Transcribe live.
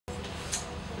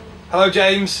Hello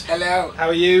James. Hello. How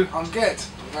are you? I'm good.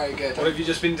 I'm very good. What have you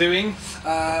just been doing?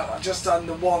 I've just done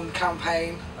the one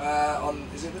campaign on,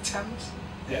 is it the Thames?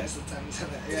 Yeah, it's the Thames,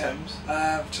 isn't it? Yeah. Thames.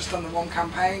 I've just done the one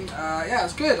campaign. Yeah, it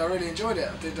was good. I really enjoyed it.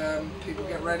 I did People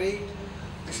Get Ready.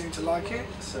 They seem to like it.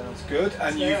 Sounds good.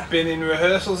 And So, you've been in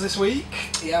rehearsals this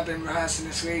week? Yeah, I've been rehearsing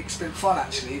this week. It's been fun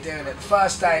actually doing it. The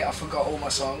first day I forgot all my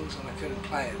songs and I couldn't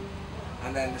play them.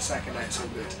 And then the second day it's all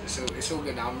good. It's all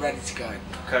good now. I'm ready to go.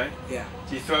 Okay. Yeah.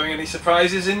 Are you throwing any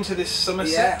surprises into this summer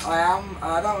set? Yeah, I am.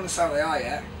 I don't want to say what they are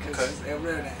yet because it'll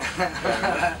ruin it.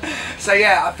 Yeah. So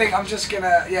yeah, I think I'm just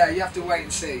gonna. Yeah, you have to wait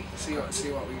and see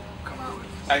what we come out with.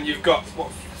 And you've got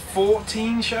what,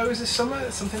 14 shows this summer?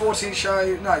 Something. 14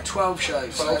 shows? No, 12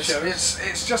 shows. 12 so shows.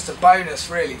 It's just a bonus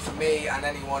really for me and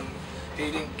anyone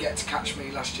who didn't get to catch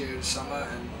me last year in the summer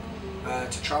and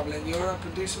to travel in Europe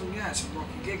and do some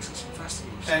rocky gigs and some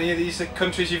festivals. Any of these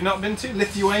countries you've not been to?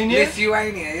 Lithuania?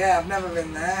 Lithuania, yeah, I've never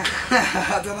been there.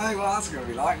 I don't know what that's going to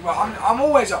be like, but I'm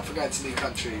always up for going to new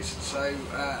countries. So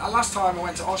last time I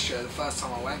went to Austria, the first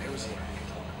time I went, it was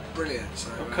brilliant.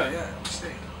 So yeah, we'll see.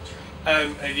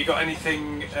 Have you got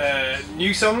anything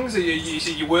new songs? Are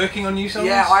you working on new songs?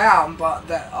 Yeah, I am,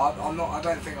 but I'm not. I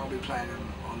don't think I'll be playing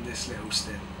them on this little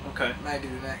stint. Okay. Maybe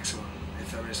the next one,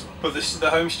 if there is one. But the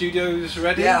home studio's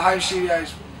ready? Yeah, the home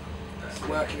studio's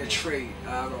working a treat.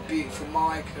 I've got a beautiful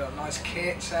mic, I've got a nice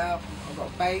kit set up, I've got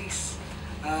a bass.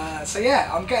 So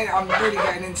yeah, I'm really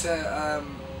getting into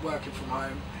working from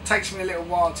home. It takes me a little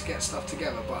while to get stuff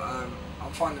together, but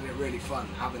I'm finding it really fun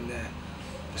having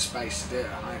the space to do it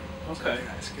at home. Okay. So,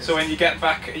 yeah, it's good. So when you get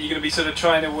back, are you going to be sort of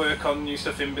trying to work on new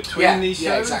stuff in between these shows?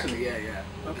 Yeah, exactly. Yeah.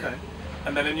 Okay. Yeah.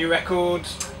 And then a new record?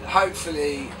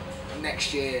 Hopefully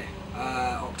next year,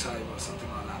 October or something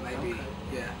like that. Maybe. Okay.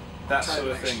 Yeah. That October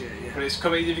sort of next thing. Year, yeah. But it's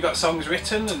coming. Have you got songs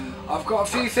written? And I've got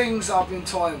a few things I've been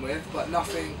toying with, but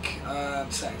nothing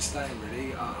set in stone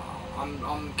really.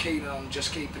 I'm keen on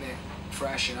just keeping it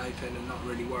fresh and open and not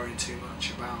really worrying too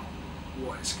much about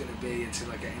what it's going to be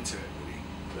until I get into it. Really.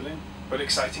 Brilliant. But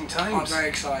exciting times. I'm very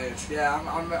excited. Yeah,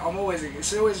 I'm always.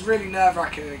 It's always really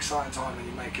nerve-wracking and exciting time when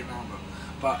you make an album.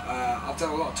 But I've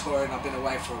done a lot of touring. I've been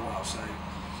away for a while, so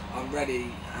I'm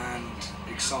ready and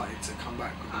excited to come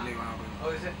back with a new album. Oh,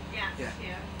 is it? Yeah.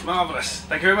 Marvellous.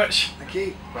 Thank you very much. Thank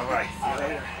you. Bye bye. See you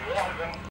later.